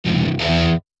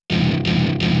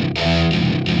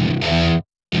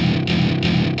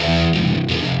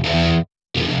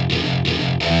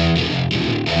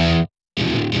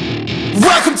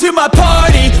to my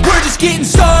party, we're just getting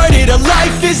started. A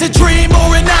life is a dream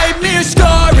or a nightmare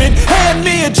scarring. Hand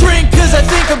me a drink cause I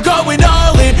think I'm going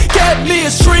all in. Get me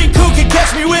a shrink who can catch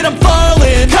me when I'm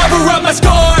falling. Cover up my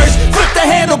scars, flip the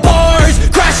handlebars,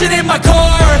 crashing in my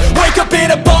car, wake up in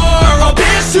a bar. I'll be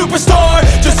a superstar,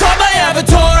 just on my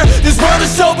avatar. This world is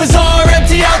so bizarre,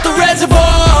 empty out the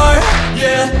reservoir.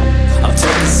 Yeah, I'm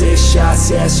taking 6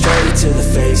 shots, yeah, straight to the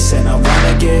face. And I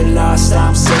wanna get lost,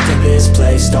 I'm sick of this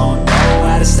place. Don't know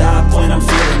how to stop when I'm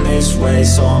feeling this way.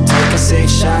 So I'm taking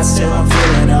 6 shots till I'm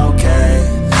feeling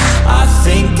okay. I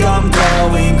think I'm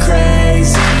going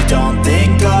crazy, don't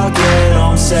think I'll get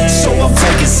home safe. So I'm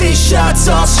taking 6 shots,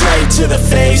 all straight to the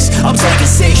face. I'm taking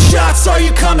 6 shots, are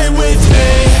you coming with me?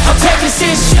 I'm taking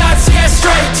 6 shots, yeah,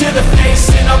 straight to the face.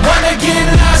 And I wanna get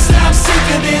lost, I'm sick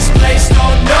of this place.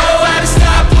 Don't know how to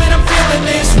stop when I'm feeling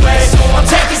this way. So I'm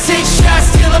taking 6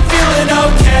 shots till I'm feeling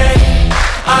okay.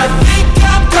 I think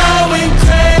I'm going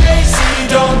crazy,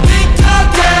 don't think I'll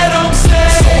get home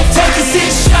safe. So I'm taking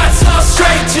 6 shots, all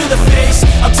straight to the face.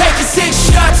 I'm taking 6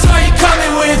 shots, are you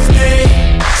coming with me?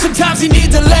 Sometimes you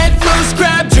need to let loose,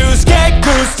 grab juice, get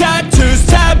goose, tattoos,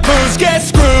 taboos, get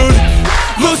screwed.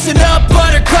 Loosen up,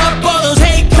 buttercup, all those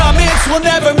hate comments will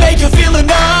never make you feel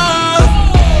enough.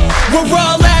 We're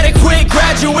all adequate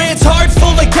graduates, heart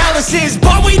full of calluses,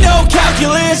 but we know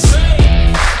calculus.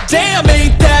 Damn,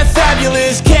 ain't that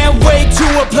fabulous? Can't wait to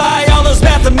apply all those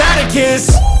mathematicus.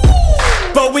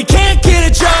 But we can't get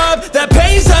a job that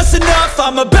pays us enough.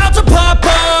 I'm about to pop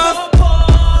off.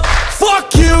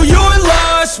 Fuck you, you're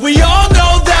lost. We all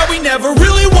know that we never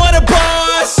really want a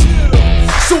boss.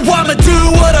 So I'ma do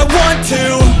what I want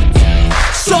to,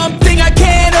 something I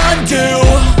can't undo.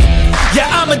 Yeah,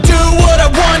 I'ma do what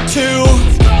I want to,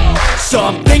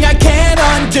 something I can't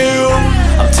undo.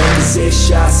 I'm taking 6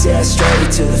 shots, yeah,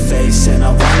 straight to the face. And I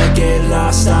wanna get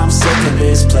lost, I'm sick of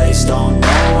this place. Don't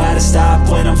know how to stop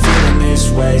when I'm feeling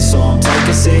this way. So I'm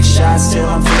taking 6 shots till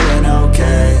I'm feeling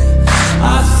okay.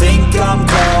 I think I'm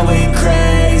going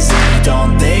crazy,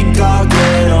 don't think I'll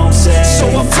get home safe. So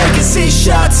I'm taking 6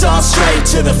 shots, all straight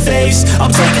to the face. I'm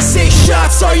taking 6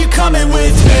 shots, are you coming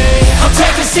with me? I'm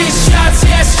taking 6 shots,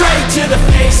 yeah, straight to the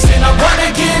face. And I wanna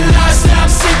get lost, I'm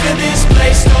sick of this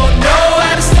place. Don't know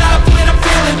how to stop when I'm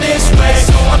feeling this way.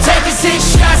 So I'm taking 6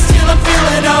 shots till I'm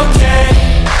feeling okay.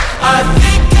 I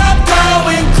think I'm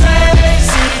going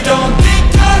crazy, don't think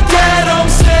I'll get home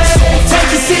safe. So I'm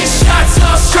taking 6 shots,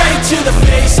 all straight to the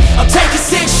face. I'm taking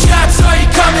 6 shots, are you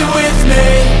coming with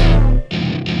me?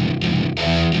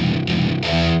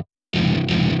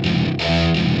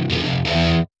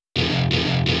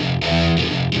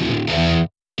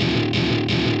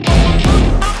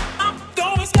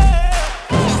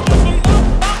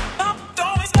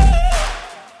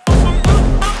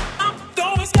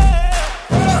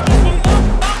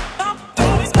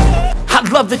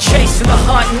 Love the chase and the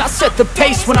hunt, and I set the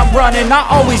pace when I'm running. I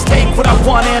always take what I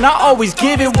want and I always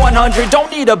give it 100.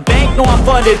 Don't need a bank, no, I'm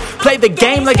funded. Play the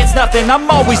game like it's nothing. I'm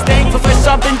always thankful for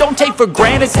something. Don't take for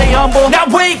granted, stay humble. Now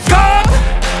wake up,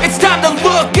 it's time to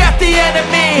look at the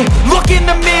enemy. Look in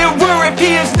the mirror if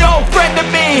he is no friend to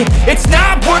me. It's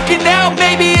not working out,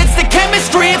 maybe it's the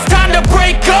chemistry. It's time to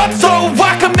break up so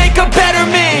I can make a better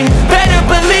me. Better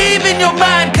believe in your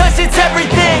mind, cause it's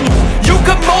everything. You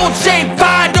can mold, shape,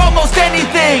 find almost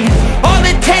anything. All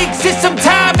it takes is some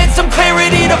time and some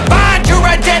clarity to find your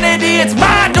identity. It's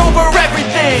mind over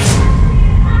everything.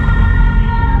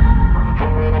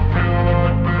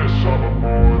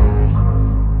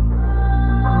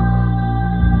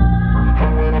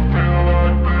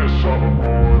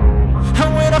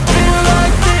 And when I feel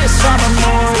like this, I'm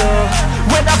immortal.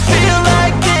 When I feel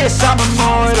like this, I'm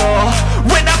immortal.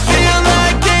 When I feel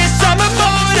like this, I'm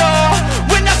immortal.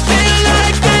 When I feel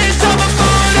like this, I'm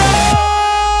immortal.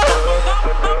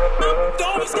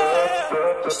 Don't be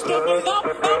scared. Just open up.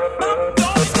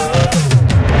 Don't be scared.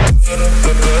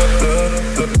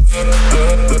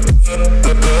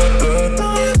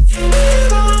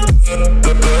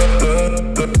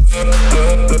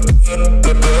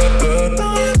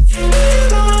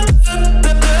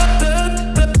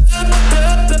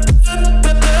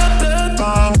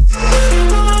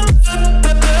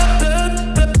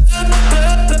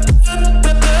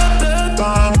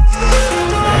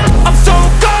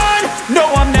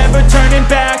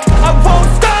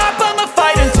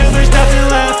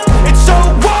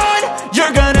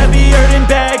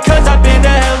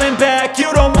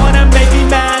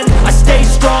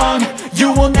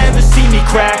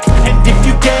 Crack. And if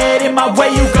you get in my way,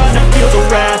 you gonna feel the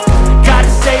wrath. Gotta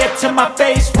say it to my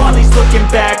face while he's looking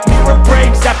back. Mirror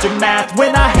breaks after math.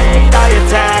 When I hate, I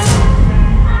attack.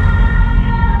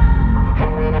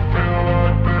 And when I feel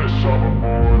like this, I'm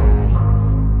immortal.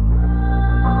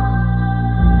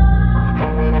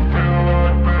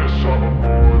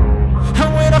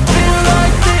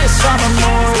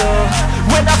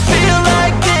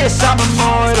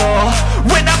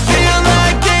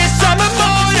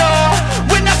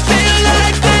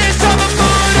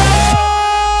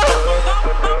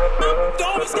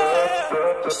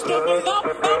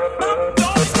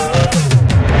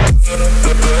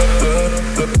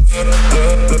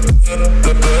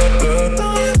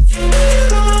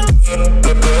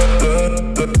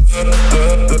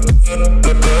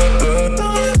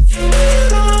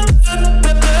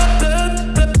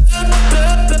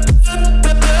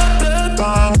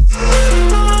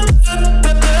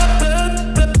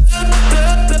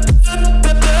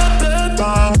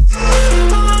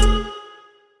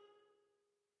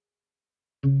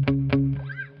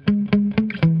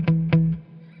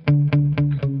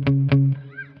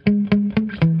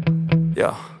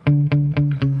 Yeah.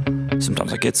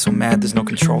 Sometimes I get so mad, there's no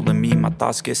controlling me. My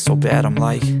thoughts get so bad, I'm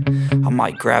like, I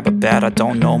might grab a bat, I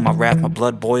don't know. My wrath, my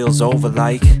blood boils over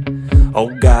like, oh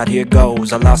God, here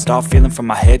goes. I lost all feeling from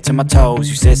my head to my toes.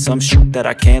 You said some shit that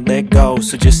I can't let go,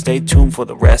 so just stay tuned for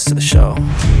the rest of the show.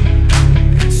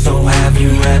 So have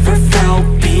you ever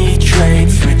felt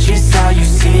betrayed? Switches how you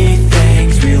see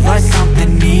things, realize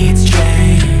something needs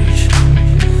change.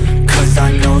 Cause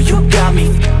I know you got me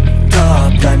f***ed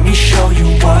up. Let me show you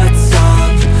what's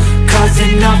up, cause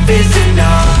enough is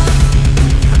enough.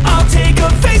 I'll take a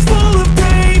face full of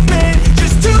pavement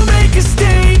just to make a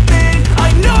statement.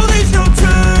 I know there's no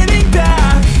turning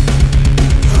back.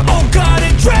 Oh God,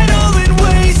 adrenaline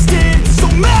wasted, so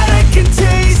mad I can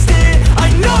taste it.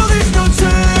 I know there's no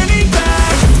turning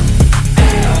back.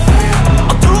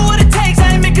 I'll do what it takes,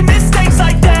 I ain't making mistakes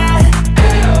like that.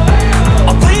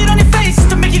 I'll play it on your face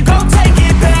to make you go take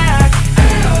it back.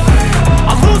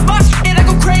 I'll lose my shit, I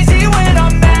go crazy when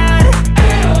I'm mad.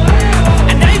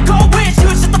 And now you go wish you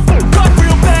would shut the fuck up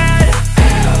real bad.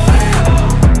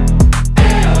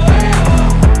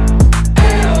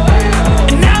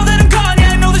 And now that I'm gone,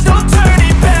 yeah, I know there's no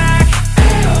turning back.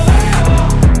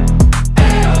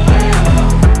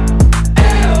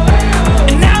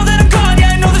 And now that I'm gone,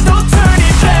 yeah, I know there's no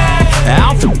turning back.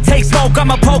 I don't take smoke,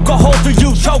 I'ma poke a hole through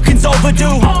you, choking's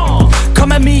overdue.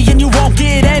 Come at me and you won't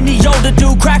get any older,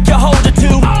 dude. Crack your holder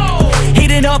too.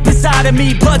 Heating up inside of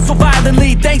me, blood so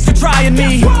violently, thanks for trying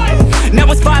me.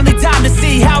 Now it's finally time to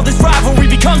see